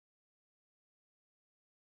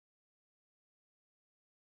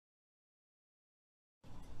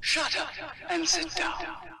Shut up and sit down.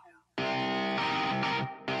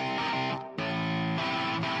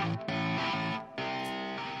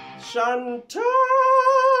 Chantal!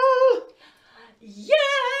 Yes!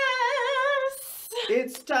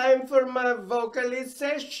 It's time for my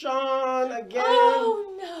vocalization again.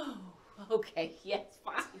 Oh, no. Okay, yes,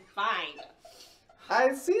 fine.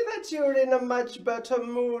 I see that you're in a much better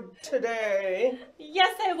mood today.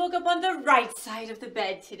 Yes, I woke up on the right side of the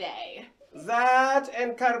bed today. That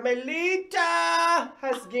and Carmelita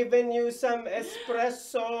has given you some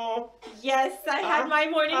espresso. Yes, I had my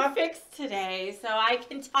morning fix today, so I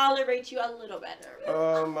can tolerate you a little better.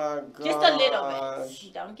 Oh my god. Just a little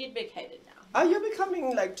bit. Don't get big-headed now. Are you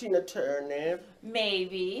becoming like Tina Turner?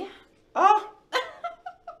 Maybe. Oh,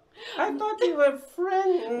 I thought you were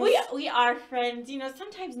friends. We are friends. You know,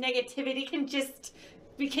 sometimes negativity can just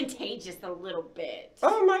be contagious a little bit.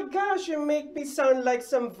 Oh my gosh, you make me sound like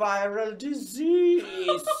some viral disease.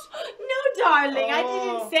 No, darling, I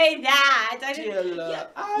didn't say that. I didn't.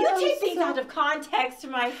 You take things out of context,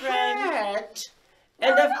 my friend. Hurt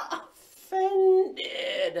and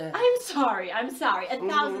offended. I'm sorry. A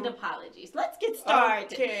thousand apologies. Let's get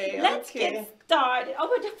started. Let's get started. Oh,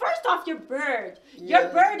 but first off, your bird. Your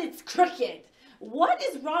bird is crooked. What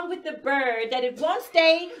is wrong with the bird that it won't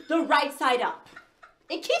stay the right side up?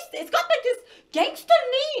 It's got like this gangster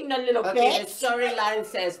lean a little bit. The storyline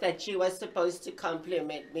says that she was supposed to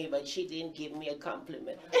compliment me, but she didn't give me a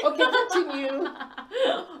compliment. Okay, continue.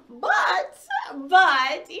 But,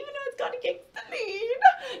 even though it's got a gangster lean,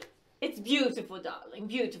 it's beautiful, darling,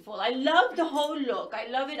 beautiful. I love the whole look. I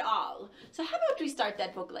love it all. So how about we start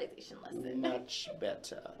that vocalization lesson? Much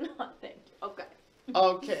better. Oh, thank you. Okay.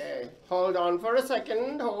 Okay, hold on for a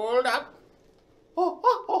second. Hold up.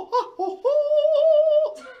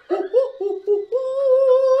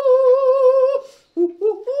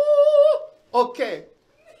 Okay.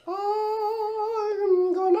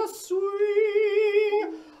 I'm gonna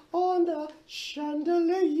swing on the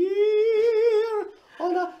chandelier,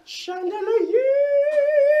 on a chandelier.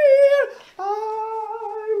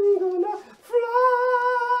 I'm gonna fly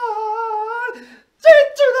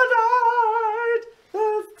into the night,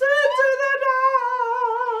 into the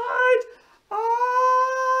night.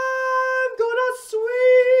 I'm gonna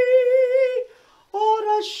swing on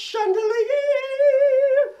a chandelier,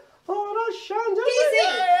 on a chandelier. Geezy,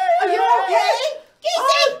 are you okay?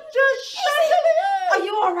 Geezy! Are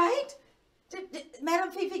you all right? Did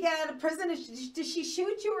Madame Fifi get out of prison? Did she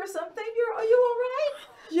shoot you or something? Are you all right?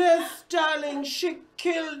 Yes, darling, she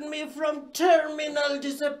killed me from terminal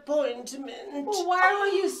disappointment. Well, why were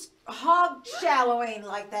you hog-shallowing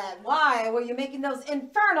like that? Why were you making those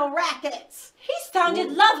infernal rackets? He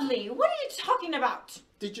sounded lovely. What are you talking about?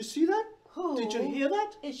 Did you see that? Who Did you hear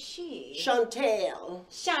that? is she? Chantal.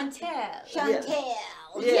 Chantel. Chantel.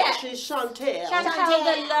 Yeah, she's Chantal. Chantel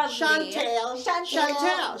the lovely.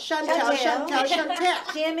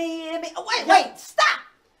 Chantal. Jimmy. Oh, wait, stop!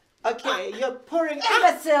 Okay, you're pouring.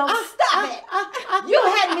 Imbecile, stop it! You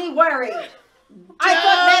had me worried. I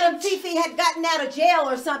thought Madame Fifi had gotten out of jail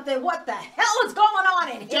or something. What the hell is going on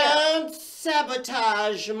in here? Don't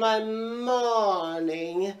sabotage my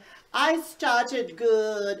morning. I started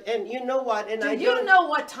good, and you know what? And Do you know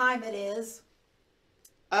what time it is?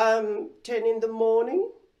 10 in the morning.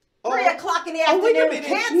 3 o'clock in the Oh, wait a afternoon. minute.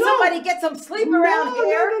 Can't No. somebody get some sleep around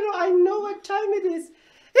here? No, I know what time it is.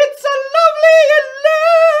 It's a lovely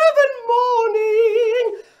 11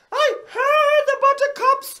 morning. I heard the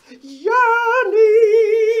buttercups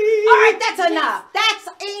yearning. All right, that's enough. That's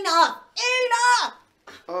enough. Enough.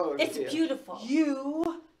 Oh, It's dear. beautiful.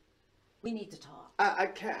 We need to talk. I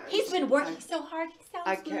can't. He's been working so hard. He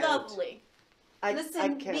I sounds can't. lovely.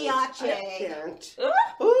 Listen, can't. Biatch. I can't. Huh?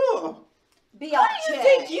 Oh, Biatch. What do you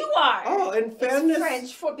think you are? oh, in It's fairness.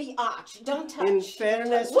 French for biatch. Don't touch. In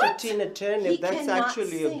fairness to What? Tina Turner, He that's cannot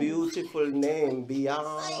actually a sing. beautiful name.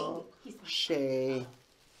 Biatch. He's not. Shay.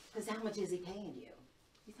 Because how much is he paying you?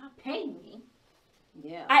 He's not paying me.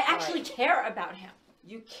 Yeah. I actually care about him.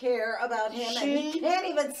 You care about him and he can't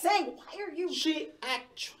even sing. Why are you... She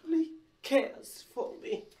actually cares for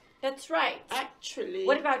me. That's right. Actually.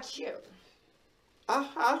 What about you?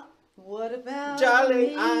 What about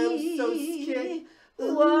Darling, me? I'm so scared.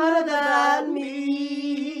 What about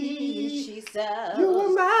me? She said. You were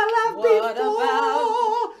my life What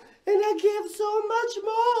before, and I give so much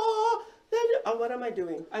more than. Oh, what am I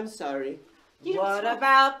doing? I'm sorry. What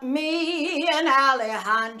about me and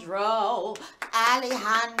Alejandro?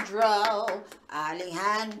 Alejandro.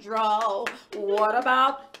 What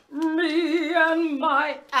about me and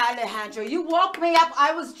my Alejandro? You woke me up.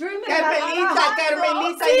 I was dreaming about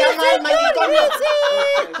Carmelita, Alejandro. llama al manicomio.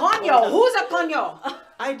 Coño, who's a coño?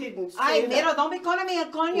 I didn't say Ay, that. mira, don't be calling me a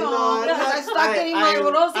coño. No, Because I start getting my I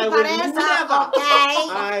Rosie will Pareza. never. Okay.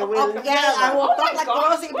 I will okay. I will talk like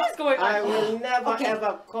Rosie. What is going on? I will never Okay.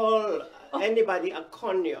 ever call anybody a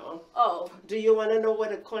conyo. Oh, Do you want to know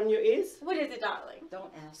what a conyo is? what is it, darling?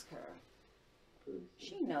 Don't ask her.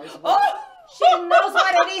 She knows what she knows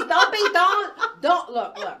what it is. Don't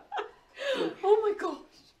look. Oh my gosh.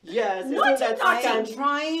 Yes, Not isn't that to I'm scandal?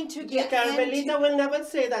 trying to get Carmelita will never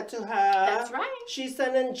say that to her. That's right. She's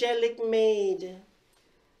an angelic maid.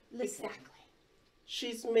 Listen. Exactly.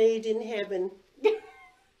 She's made in heaven.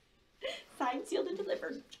 Signed, sealed, and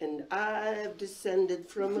delivered. And I've descended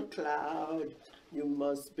from a cloud. You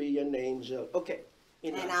must be an angel. Okay.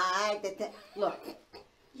 enough. And look.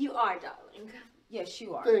 You are, darling. Yes,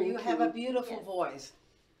 you are. Thank You have you. a beautiful voice.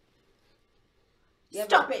 You have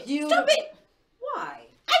Stop a it. beautiful- Stop it. Why?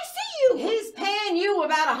 I see you. He's paying you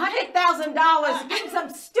about $100,000 to give some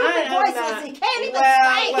stupid voices. He can't even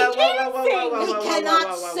sing. He cannot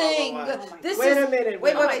sing. This Wait is. a minute.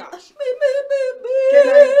 Wait. Oh my gosh. Can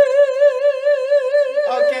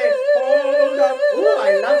Okay, hold up. Ooh, I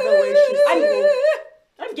love the way she's singing.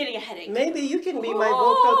 I'm getting a headache. Maybe you can be my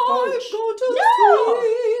vocal coach.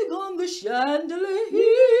 Sing on the chandelier.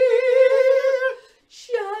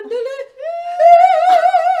 Chandelier.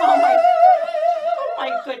 Oh my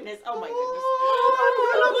goodness. Oh my goodness.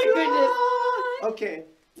 Oh my goodness. Okay.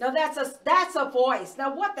 Now that's a voice.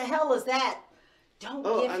 Now what the hell is that? Don't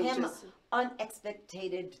give I'm him just-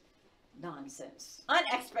 unexpected nonsense.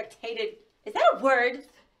 Unexpected. Is that a word?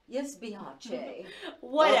 Yes, biache.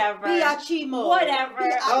 Whatever. Biachimo. Whatever.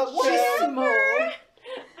 Biachissimo.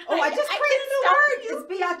 Oh, I just created a word. It's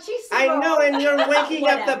biachissimo. I know, and you're waking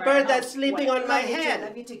up the Whatever. bird that's sleeping on my Let me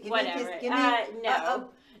head. give Whatever. me No.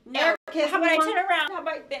 No. kiss How about I me turn around? How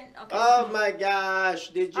about then? Okay. Oh my gosh,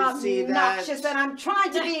 did you see that? obnoxious, and I'm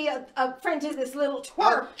trying to be a friend to this little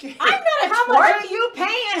twerp. Okay. I'm not a How twerp. much are you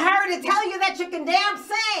paying her to tell you that you can damn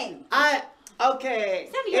sing? Okay.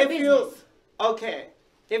 It's none of your business. Okay.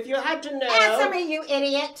 If you had to know. Answer me, you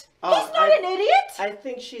idiot. Oh, He's not an idiot. I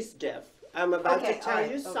think she's deaf. I'm about to tell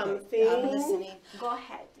you something. I'm listening. Go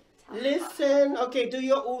ahead. Tell me. Listen, okay, do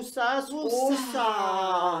your usas.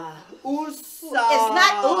 Usa. It's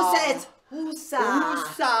not USA, it's Husa. Usa. You're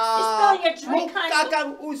spelling your drink, honey. Mukakang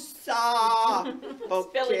usa.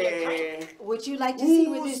 Spelling your Okay. Would you like to see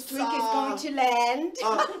where this drink is going to land?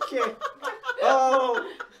 Okay. Oh,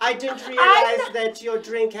 I didn't realize that your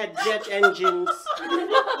drink had jet engines.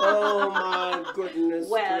 Oh my goodness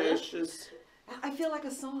gracious. I feel like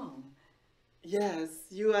a song. Yes,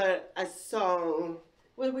 you are a song.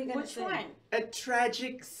 What are we going to Which sing? one? A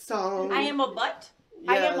tragic song. I am a butt.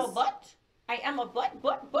 I am a Yes. butt. I am a butt.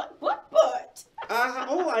 Oh,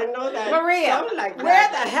 I know that. Maria, Sound like where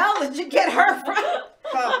that. the hell did you get her from?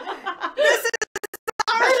 This is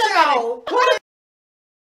our show.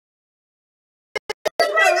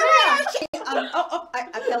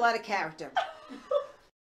 I fell out of character.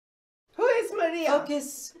 Who is Maria?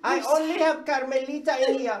 Focus. I only have Carmelita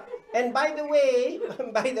in here. And by the way,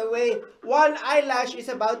 one eyelash is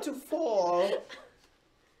about to fall.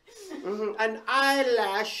 An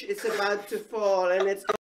eyelash is about to fall, and it's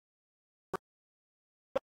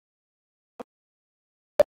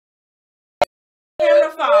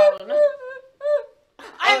Phone.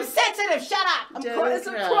 I'm sensitive. Shut up. Don't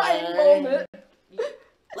cry. crying moment.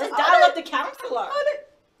 Let's dial up the counselor.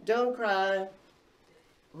 Don't cry.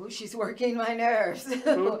 Ooh, she's working my nerves.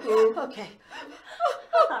 Okay.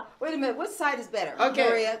 Wait a minute. What side is better? Okay.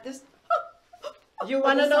 Maria, this. You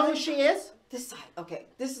want to know who she is? This side. Okay.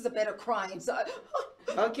 This is a better crying side.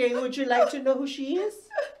 Okay, would you like to know who she is?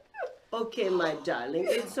 Okay, my darling,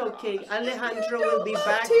 it's okay. Alejandro will be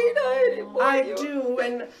back. I do,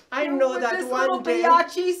 and I know that one day.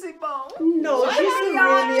 Biachissimo. No, What? she's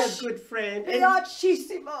really a good friend. And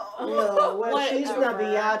Biachissimo. no, well, she's not Whatever.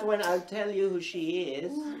 beyond when I'll tell you who she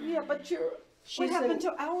is. Yeah, but what She's happened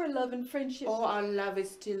to our love and friendship? Oh, our love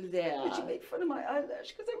is still there. But you made fun of my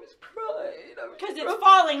eyelash because I was crying. Because it's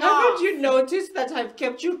falling off. Haven't you noticed that I've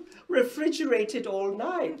kept you refrigerated all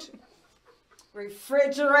night?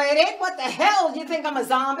 Refrigerated? What the hell? Do you think I'm a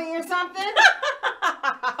zombie or something?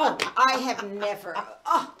 Oh, I have never.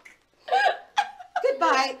 Oh.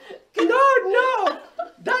 Goodbye. No.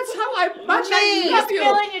 That's how much I You're love you.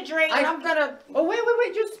 spilling your drink. I'm gonna. Oh, wait,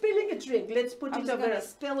 you're spilling a drink. Let's put I'm it just over. gonna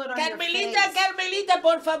spill it on your face. Carmelita,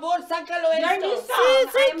 por favor, sácalo Your new esto. song.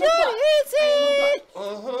 I am a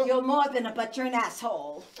butt. You're more than a butt. You're an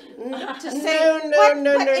asshole. To No, say,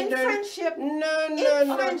 no, but in friendship, No,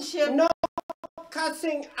 in friendship, no.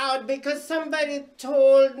 cussing out because somebody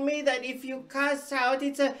told me that if you cuss out,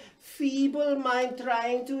 it's a feeble mind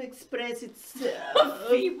trying to express itself.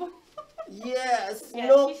 Feeble. Yes, Yeah,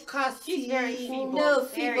 no she's cussing. very feeble. No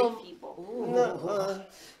Very feeble. feeble. No,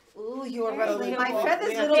 Ooh, you are Very ruffling my feeble. feathers,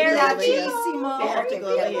 We have little to go over here. Biagissimo. We have to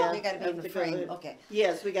go over here. We gotta be in the frame. Okay.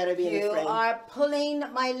 Yes, we gotta be in the You frame. are pulling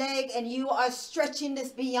my leg and you are stretching this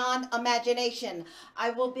beyond imagination.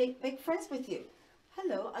 I will be big friends with you.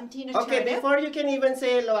 Hello, I'm Tina Okay, Turner. before you can even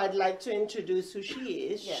say hello, I'd like to introduce who she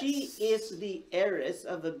is. Yes. She is the heiress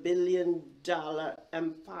of $1 billion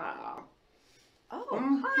empire.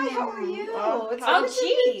 Oh, hi, how are you? Oh, It's Oh, good to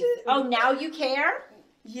meet jeez. you. Oh, now you care?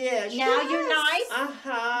 Yeah. Now you're nice?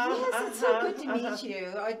 Uh-huh. Yes, it's so good to meet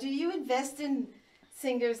you. Or do you invest in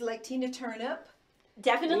singers like Tina Turnip?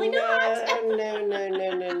 Definitely not.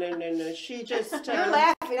 No. She just. You're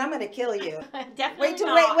laughing. I'm gonna kill you. Definitely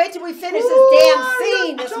Wait till we finish Who this damn are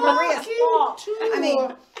scene. you It's Maria's talking fault. to? I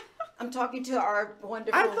mean, I'm talking to our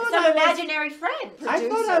wonderful. I thought Some I was- imaginary friend. I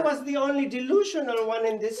thought I producer. was the only delusional one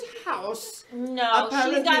in this house. No,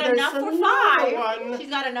 Apparently she's got there's enough for another 5. one. She's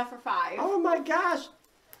got enough for 5. Oh my gosh.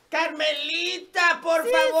 Carmelita, por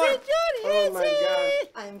favor. Oh my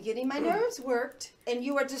gosh. I'm getting my nerves worked, and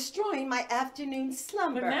you are destroying my afternoon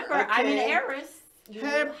slumber. Remember, I'm an Okay. heiress. You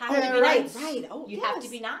Her have to be parents- nice. Right. Oh, You yes. have to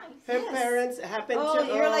be nice. Her Yes. parents happen Oh,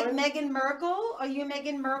 to you're like own Meghan Merkel? Are you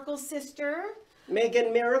Meghan Merkel's sister?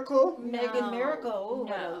 Meghan Miracle. Meghan Miracle. Oh,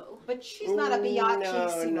 no. But she's not a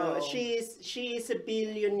Biagissimo. No. She is a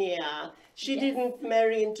billionaire. She didn't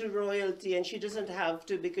marry into royalty, and she doesn't have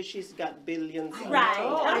to because she's got billions. on Right.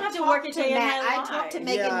 top. I don't have to work a day in my I life. talked to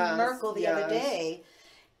Meghan Yes, Merkel the other yes. day,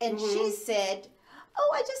 and she said,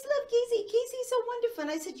 "Oh, I just love Geezy. Geezy's so wonderful."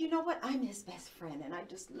 And I said, "You know what? I'm his best friend, and I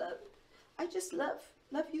just love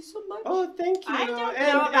you so much." Oh, thank you. I don't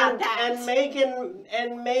know about that.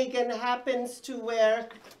 And Megan happens to wear.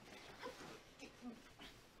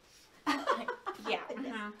 Yeah.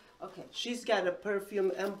 Mhm. Okay. She's got a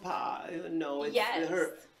perfume empire. No, it's Yes.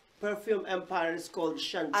 her perfume empire is called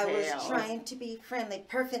Chantel. I was trying to be friendly.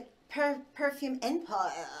 Perfume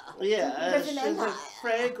empire. Yeah, Perfume she's a empire.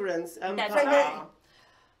 fragrance empire. right.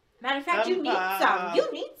 Matter of fact, you need some.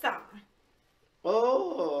 You need some.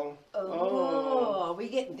 Oh. Oh, are we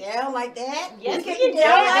getting down like that? Yes, we we getting get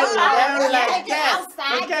down down like down that. like that.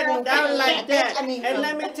 We're getting down like that. I mean, And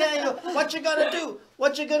let me tell you what you're gonna do.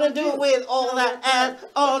 What you're gonna do with all that ass,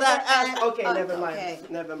 all that ass. Okay, Oh, never mind. okay.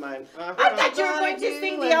 Never mind. I thought you were going to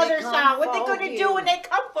sing the other song. What they going to do when they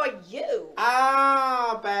come for you?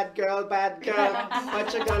 Ah, bad girl, bad girl.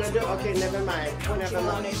 What you gonna do? Okay, never mind. What Never you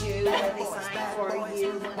mind. gonna do when they sign for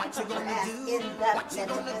you? What you gonna do in that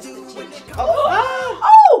manifestation? Oh,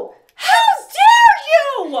 Oh! How dare you!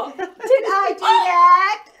 Did I do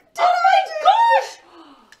that? Did Oh I my gosh!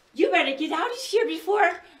 You better get out of here before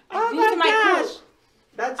I oh lose my my gosh. cool.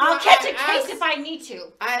 That's I'll why catch I a case asked- if I need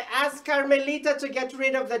to. I asked Carmelita to get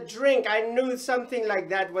rid of the drink. I knew something like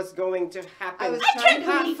that was going to happen. I was I trying can't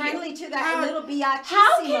to be believe friendly to that How- little Biagissimo.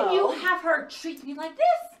 How can you have her treat me like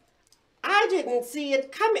this? I didn't see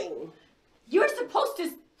it coming. You're supposed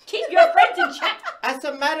to keep your friends in check. As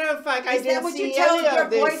a matter of fact, I Is that didn't what see you told any your of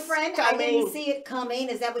this boyfriend? I coming. didn't see it coming.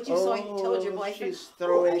 Is that what you saw? You told your boyfriend. She's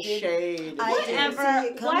throwing Oh, I didn't- shade. I didn't Whatever, see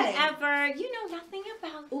it coming. whatever. You know nothing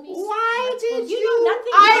about me. Why did You you? know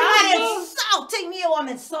nothing I'm about not me. insulting you. I'm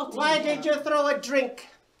insulting Why you. did you throw a drink?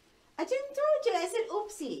 I didn't throw it to you. I said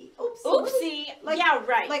oopsie. Oopsie. Oopsie. Like- yeah,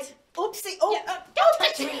 right. Like oopsie. Oh, Yeah, don't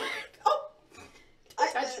touch me. oh.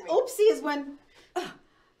 touch me. Oopsie is when. Oh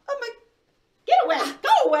my. Get away.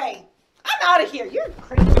 Go away. I'm out of here. You're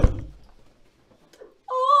crazy. I'm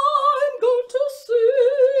going to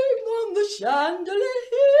sing on the chandelier.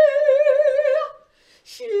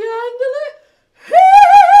 Chandelier.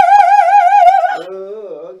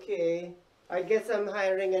 Oh, okay. I guess I'm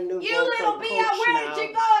hiring a new You vocal little coach Bia, where now. did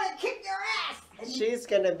you go to kick your ass? She's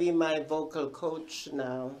gonna be my vocal coach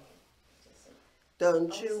now.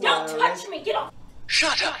 Don't you Don't worry. touch me. Get off.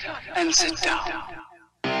 Shut up and sit down.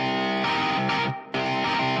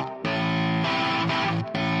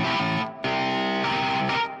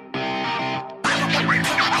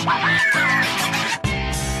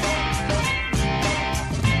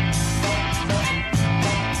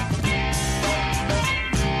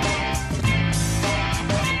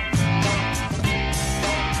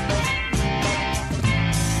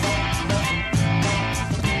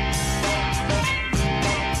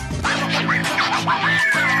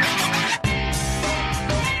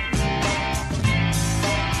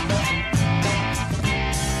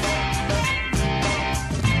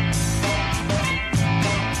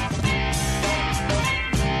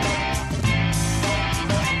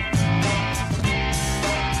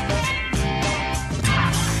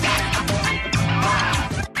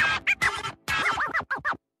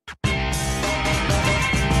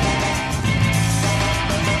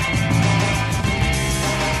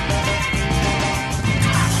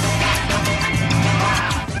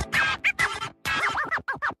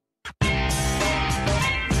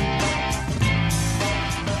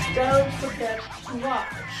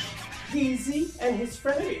 Geezy and his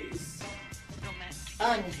frenemies.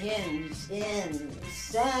 Unhinged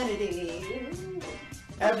insanity.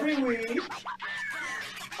 Every week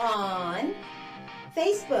On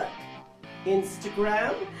Facebook,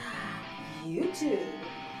 Instagram, YouTube,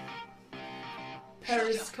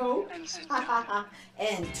 Periscope,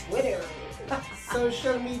 and Twitter.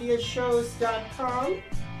 socialmediashows.com.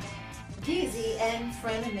 Geezy and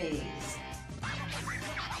Frenemies.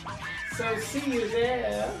 So see you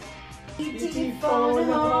there. E.T. phone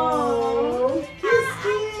home. Kiss,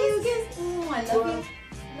 Kiss, kiss. Oh, I love you.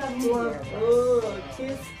 Love you, dear. Oh,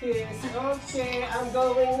 kiss, kiss. Okay, I'm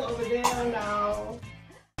going over there now.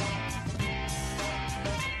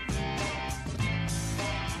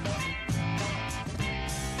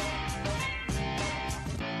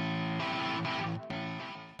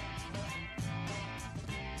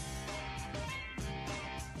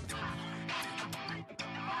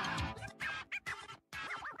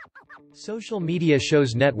 Social media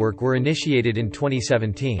shows network were initiated in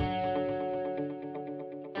 2017.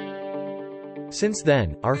 Since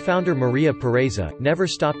then, our founder Maria Pereza never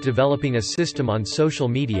stopped developing a system on social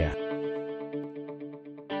media,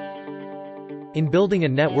 in building a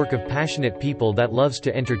network of passionate people that loves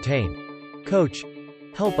to entertain, coach,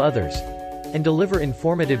 help others, and deliver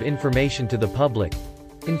informative information to the public,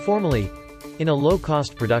 informally, in a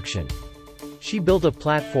low-cost production. She built a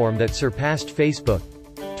platform that surpassed Facebook,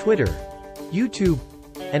 Twitter, YouTube,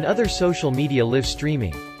 and other social media live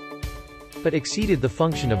streaming, but exceeded the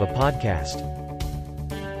function of a podcast.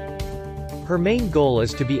 Her main goal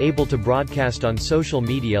is to be able to broadcast on social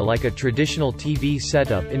media like a traditional TV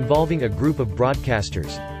setup involving a group of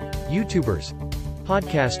broadcasters, YouTubers,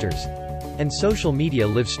 podcasters, and social media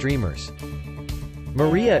live streamers.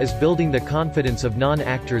 Maria is building the confidence of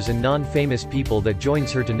non-actors and non-famous people that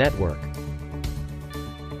joins her to network.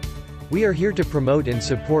 We are here to promote and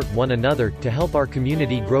support one another, to help our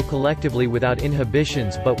community grow collectively without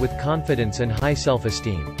inhibitions but with confidence and high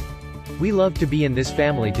self-esteem. We love to be in this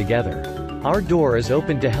family together. Our door is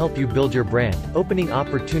open to help you build your brand, opening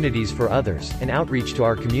opportunities for others, and outreach to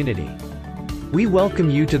our community. We welcome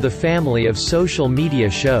you to the family of social media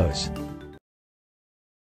shows.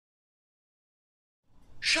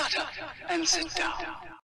 Shut up and sit down.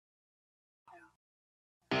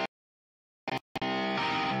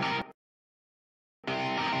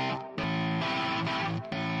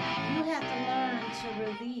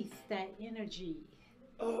 Release that energy.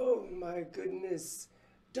 Oh my goodness.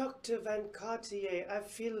 Dr. Van Cartier, I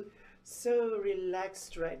feel so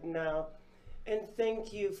relaxed right now. And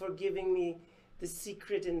thank you for giving me the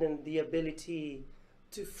secret and then the ability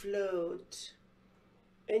to float.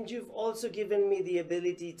 And you've also given me the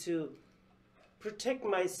ability to protect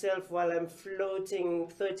myself while I'm floating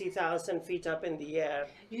 30,000 feet up in the air.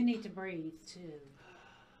 You need to breathe too.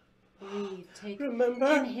 Breathe. Take Remember?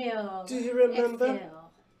 Inhale. Do you remember? Exhale.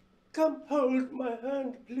 Come hold my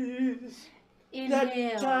hand, please.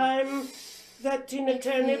 Inhale. That time that Tina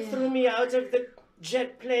Turnip Exhale. threw me out of the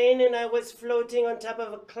jet plane and I was floating on top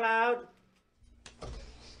of a cloud.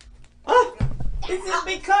 Oh, is it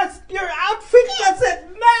because your outfit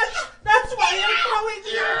doesn't match? That's why you're throwing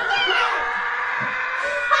me out.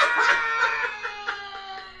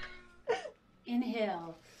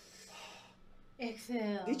 Inhale.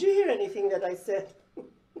 Exhale. Did you hear anything that I said?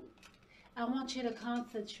 I want you to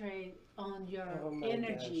concentrate on your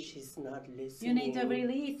energy. God, she's not listening. You need to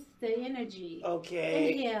release the energy.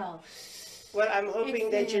 Okay. Inhale. Well, I'm hoping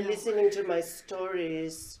that you're Exhale. listening to my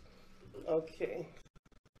stories. Okay.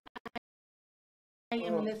 I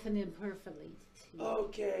am listening perfectly to you.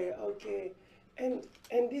 Okay, okay. And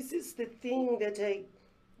this is the thing that I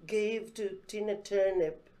gave to Tina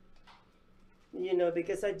Turnip. You know,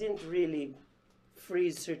 because I didn't really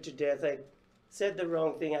freeze her to death. I said the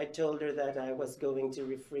wrong thing. I told her that I was going to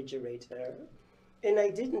refrigerate her. And I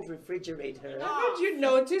didn't refrigerate her. Haven't you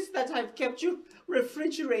noticed that I've kept you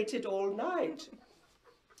refrigerated all night?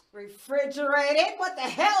 Refrigerated? What the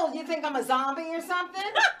hell? You think I'm a zombie or something?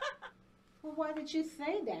 Well, why did you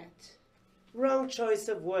say that? Wrong choice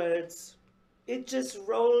of words. It just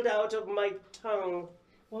rolled out of my tongue.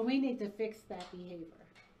 Well, we need to fix that behavior.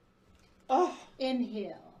 Oh,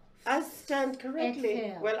 Inhale. I stand correctly.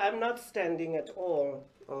 Exhale. Well, I'm not standing at all.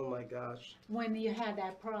 Oh my gosh. When you had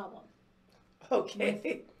that problem.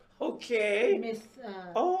 Okay. Okay. Miss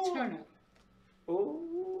Oh. Turner.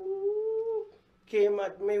 Ooh. Came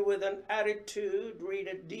at me with an attitude. Read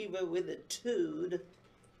a diva with a tude.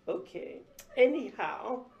 Okay.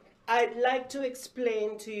 Anyhow, I'd like to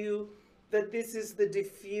explain to you that this is the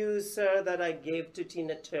diffuser that I gave to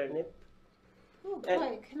Tina Turnip. Oh,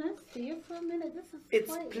 boy, can I see it for a minute? This is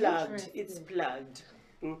It's quite plugged. interesting. It's plugged.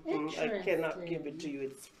 I cannot give it to you.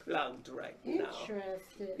 It's plugged right now.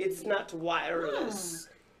 Interesting. It's not wireless.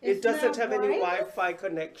 It's It doesn't not have any wireless? Wi-Fi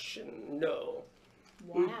connection. No.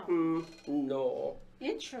 Wow. No.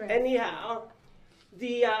 Interesting. Anyhow,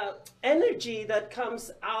 the energy that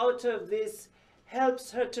comes out of this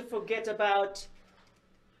helps her to forget about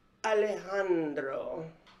Alejandro.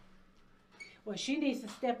 Well, she needs to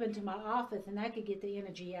step into my office and I could get the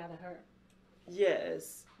energy out of her.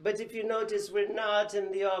 Yes, but if you notice, we're not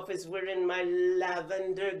in the office. We're in my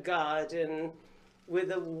lavender garden with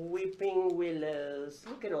the weeping willows.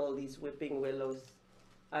 Look at all these weeping willows.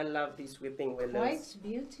 I love these weeping willows. Quite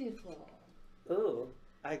beautiful. Oh,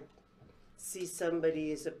 I see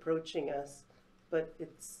somebody is approaching us, but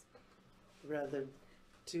it's rather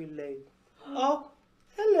too late. Oh,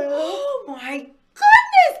 hello. Oh my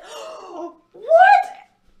goodness! What?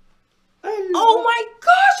 Hello. Oh my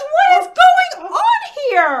gosh, what is going on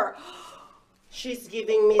here? She's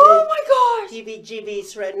giving me Oh the my gosh!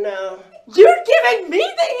 heebie-jeebies right now. You're giving me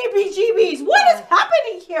the heebie-jeebies! What is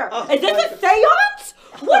happening here? Oh, Is this my a seance?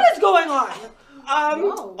 What is going on?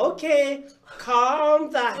 Whoa. Okay,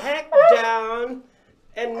 calm the heck down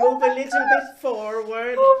and move a little bit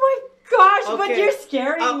forward. Oh my gosh, but Okay. you're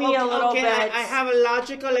scaring me a little okay, bit. I have a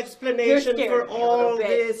logical explanation You're for scaring me a all little bit.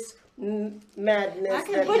 this madness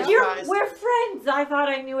that But you we're guys. friends. I thought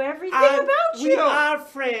I knew everything about you. We are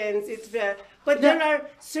friends. It's very, but there are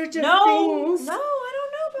certain No, things. no, I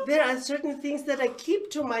don't know about There are certain things that I keep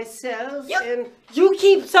to myself, and You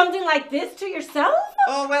keep something like this to yourself?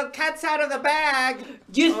 oh well, cat's out of the bag.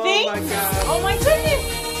 You Oh think? my God. Oh my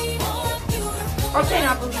goodness. I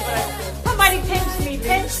cannot believe what I said. Somebody pinch me,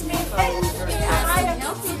 pinch me, pinch me.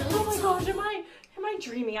 Oh my gosh, am I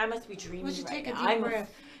dreaming? I must be dreaming. Why don't you right take a now. deep I must-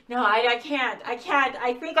 breath? No, I can't. I can't.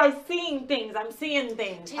 I think I'm seeing things. I'm seeing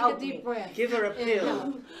things. Take Help a deep me. breath. Give her a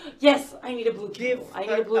pill. Yes, I need a blue Give pill. I need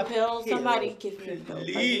her a blue a pill. pill. Somebody give me a pill. I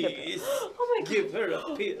need a pill. Please. Oh my god. Give her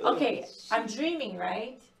a pill. Okay, I'm dreaming,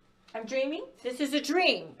 right? I'm dreaming? This is a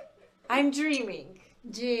dream. I'm dreaming.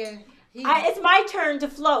 Dear. It's my turn to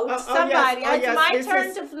float. Somebody. It's my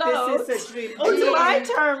turn to float. This is a dream. It's look, my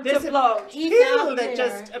turn to there's a float. He's pill out that there.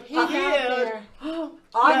 just He's out appeared. there.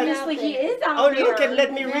 Obviously, he there. is out Oh, there. look and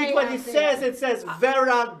let me Very read what out it there. says. It says,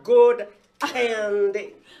 "Very good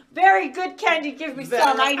candy." Very good candy. Give me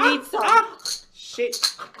some. I need some. Shit.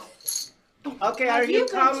 Okay, are Have you you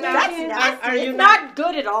calm been now? That's checking- nasty. Are you It's not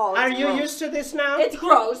good at all. Are It's you gross. used to this now? It's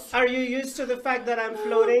gross. Are you used to the fact that I'm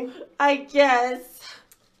floating? I guess.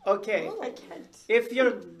 Okay. I can't.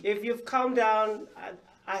 If you've calmed down,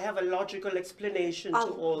 I have a logical explanation to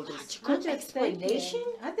all this. Good explanation?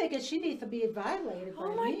 I think she needs to be violated by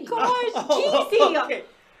Oh my me. gosh, Oh, Geezy. okay.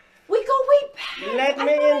 We go way back. Let I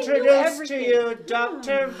me thought I knew introduce to everything. you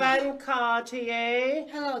Dr. Van Cartier.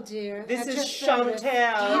 Hello, dear. This At is your service.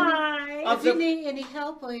 Chantel. Hi. Of If you the- need any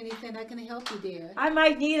help or anything, I can help you, dear. I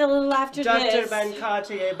might need a little after Dr. this. Van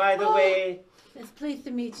Cartier, by the Oh. way. It's pleased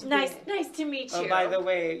to meet you. Nice, dear. nice to meet you. By the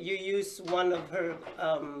way, you use one of her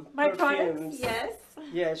My perfumes. products, yes.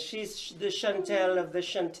 Yes, she's the Chantel of the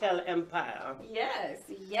Chantel Empire. Yes,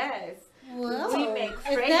 yes. Well, We make is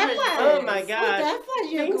that fragrances. why? Oh my Oh, God. that's why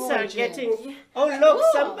you're Things are gorgeous. getting. Oh, look, Oh.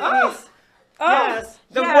 somebody's. Oh, Yes,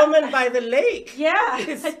 the yeah. woman by the lake Yeah,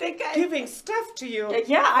 is I think I. giving stuff to you.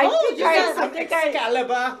 Yeah, I Oh, think you I. got I Some think I.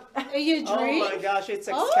 Excalibur. Are you Oh drink? my gosh, it's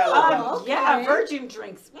Oh. Excalibur. Yeah, Okay. virgin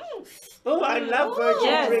drinks. Oh, I love virgin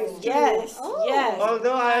Yes, drinks too. yes, Oh. yes.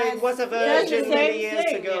 Although I was a That's the virgin same many years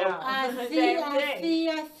thing, ago. you know. I see, Same I thing. see,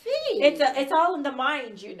 I see. It's all in the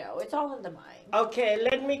mind, you know. It's all in the mind. Okay,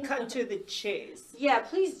 let me cut to the chase. Yeah,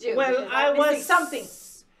 please do. Well, because I I'm missing was something.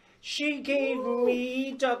 She gave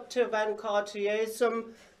me, Dr. Van Cartier,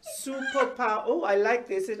 some superpower. Oh, I like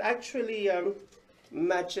this. It actually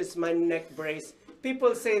matches my neck brace.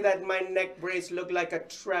 People say that my neck brace look like a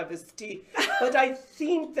travesty, but I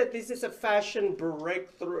think that this is a fashion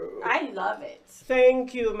breakthrough. I love it.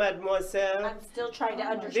 Thank you, mademoiselle. I'm still trying to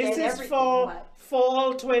understand This is everything. for but-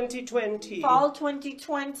 fall 2020. Fall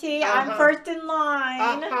 2020. Uh-huh. I'm first in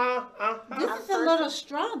line. This is a little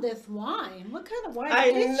strong, this wine. What kind of wine I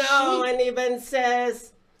is know, she? and even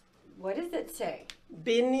says What does it say?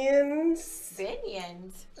 binions.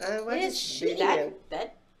 Binions. What Is is she? binion?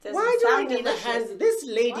 That doesn't Why do I sound need a delicious. hand? This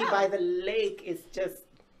lady Wow. by the lake is just.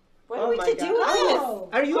 What Oh are we my to do with God. this? Oh.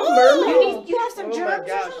 Are you a Oh. mermaid? You have some Oh my germs or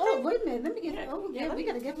gosh. something? Oh, wait a minute. Let me get. Oh, Yeah, yeah, let we me-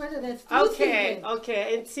 gotta get rid of this. Flu Okay, season.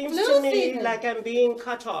 okay. It seems Flu to me season. like I'm being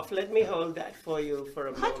cut off. Let me hold that for you for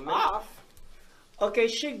a Cut moment. off. Okay,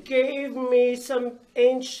 she gave me some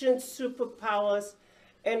ancient superpowers,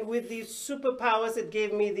 And with these superpowers, it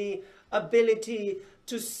gave me the ability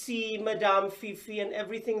to see Madame Fifi and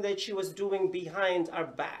everything that she was doing behind our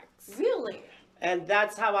backs. Really? And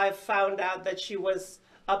that's how I found out that she was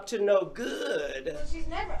up to no good. She's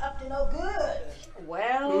never up to no good.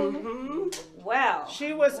 Well, well.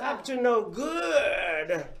 She was up to no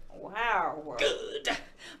good. Wow. Good.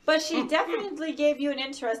 But she definitely gave you an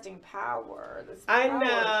interesting power. I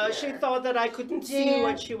know. She thought that I couldn't see Yeah.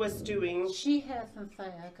 what she was doing. She has some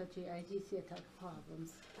psychiatric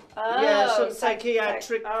problems. Yeah, some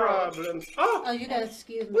psychiatric problems. Oh, Oh, you gotta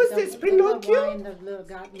excuse me. Who's the- this, the Pinocchio? wine that little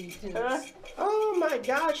got me too. oh my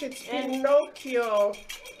gosh, it's Pinocchio.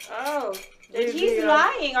 Oh. With He's the,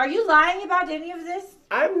 lying. Are you lying about any of this?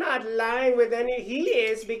 I'm not lying with any. He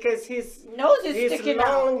is, because his Nose is sticking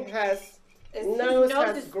out. nose has sticking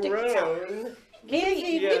out. grown. Maybe,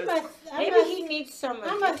 Yes. maybe he needs some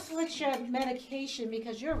I of must this. switch your medication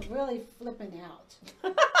because you're really flipping out.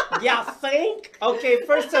 You think? Okay,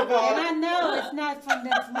 first of all, And I know it's not from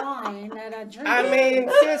this wine that I drink. I mean,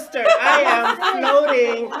 sister, I am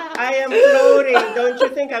floating. I am floating. Don't you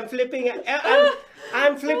think I'm flipping?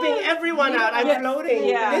 I'm flipping everyone out. I'm floating.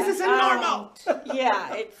 Yeah. This isn't normal.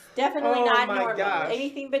 Yeah, it's definitely Oh not my normal. gosh.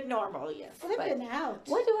 Anything but normal, yes. Flipping out.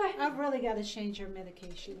 What do I? I've really got to change your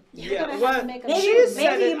medication. You're Yeah, gonna have well, to make a Maybe, She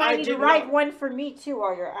said maybe it, you might I need to did write not. one for me too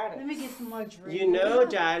while you're at Let it. me get some more drink. You know,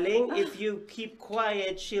 darling, if you keep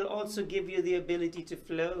quiet, she'll also give you the ability to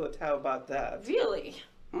float. How about that? Really?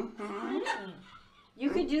 You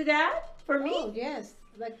could do that for me? Oh, yes.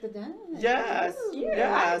 Like the Danya. Yes,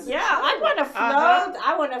 yes. Yeah, I want to float.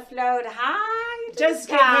 I want to float high. To Just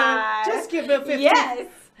the give her, sky. just give her 50. Yes.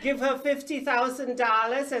 Give her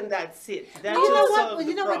 $50,000 and that's it. That You know will what? solve Well, you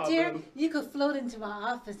the know what, dear? problem. You could float into my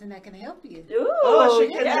office and I can help you. Ooh, Oh,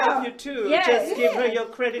 she can yeah. help you too. Yes. Just give her your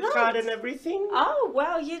credit card and everything. Oh,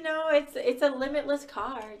 well, you know, it's a limitless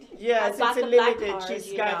card. Yes, I've got it's a the black limited. card, She's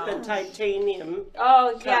you got know. the titanium.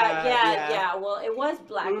 Oh, yeah, card, yeah. yeah. Well, it was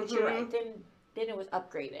black, but you're right. Then it was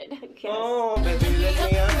upgraded. I guess. Oh, baby,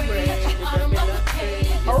 let me upgrade. Let me upgrade.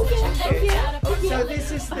 Okay. So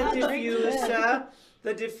this is the diffuser.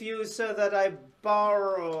 The diffuser that I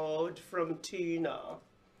borrowed from Tina.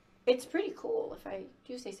 It's pretty cool if I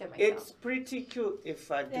do say so myself. It's pretty cute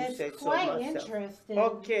if I do say It's so quite myself. interesting.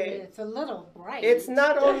 Okay. It's a little bright. It's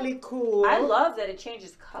not only cool. I love that it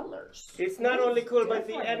changes colors. It's not only cool, but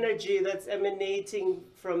the different. energy that's emanating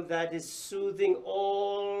from that is soothing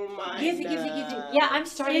all my Geezy. nerves. Yeah, I'm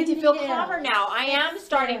starting to feel Inhale. calmer now. I am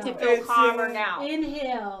starting to feel It's calmer in- now.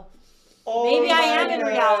 Inhale. All Maybe I am my in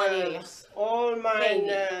reality. nerves, all my Maybe.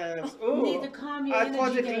 nerves. You need Ooh, to calm your I energy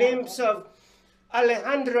caught a down. glimpse of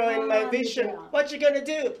Alejandro in my Calm vision. down. What you gonna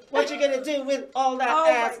do? What you gonna do with all that Oh my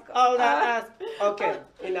ass? God. All that ass? Okay,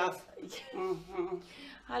 enough.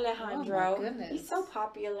 Alejandro. Oh my goodness. He's so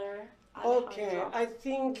popular. Okay, Alejandro. I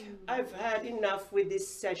think I've had enough with this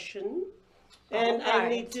session. And I Alright.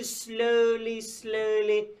 need to slowly.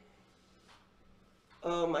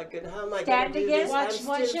 Oh my God, how am I Stand gonna do again? this? Watch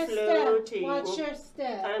I'm your still step. floating. Watch your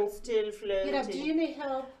step. I'm still floating. Get up. Do you need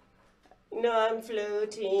help? No, I'm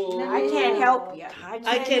floating. I can't help you.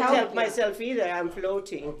 I can't help you. myself either. I'm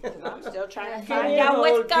floating. I'm still trying to Can find you out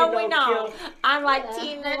what's hold going on. Pinocchio? I'm like Yeah,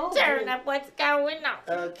 Tina hold Turner. What's going on?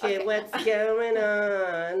 Okay, what's going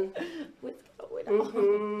on? What's going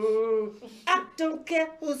on? I don't care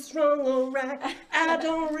who's wrong or right. I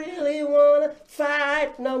don't really wanna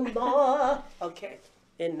fight no more. Okay,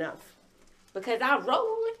 enough. Because I'm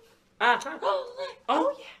rolling. Uh-huh. Rolling.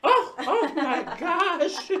 Oh, oh my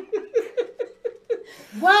gosh.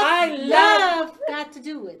 What I love got to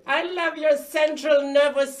do with it? I love your central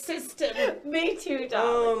nervous system. Me too,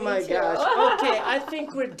 darling. Oh Me my too. gosh. Okay, I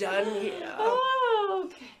think we're done here. Oh,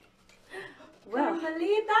 okay. Well,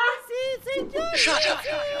 Shut up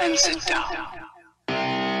and sit down.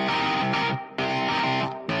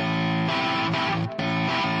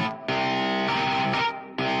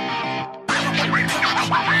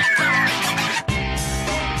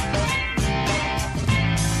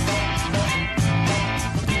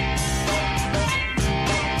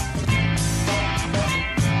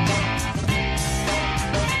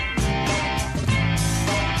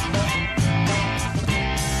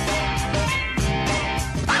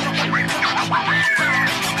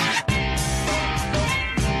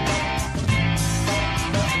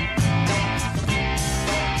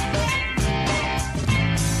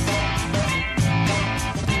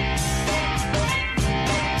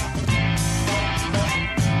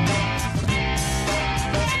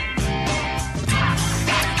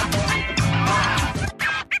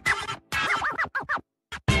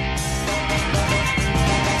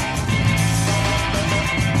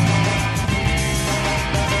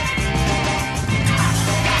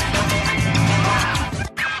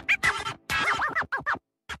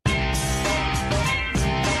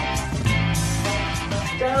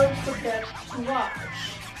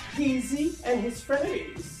 and his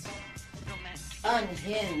frenemies.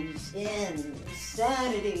 Unhinged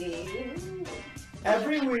insanity.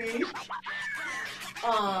 Every week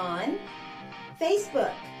On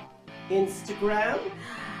Facebook, Instagram,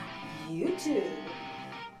 YouTube,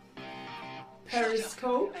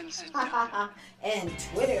 Periscope, And sit down. and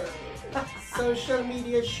Twitter.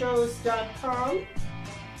 socialmediashows.com.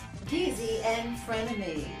 Geezy and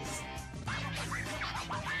Frenemies.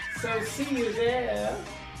 So see you there.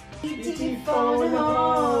 E.T. phone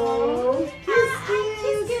home. Kiss,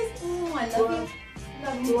 Kiss, kiss. Oh, I love you.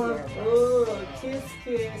 Love you, dear. Oh, kiss,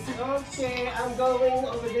 kiss. Okay, I'm going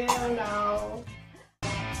over there now.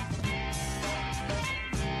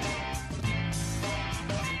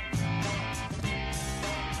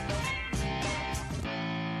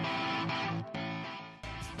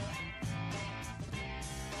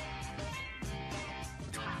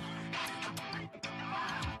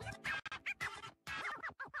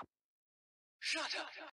 Shut up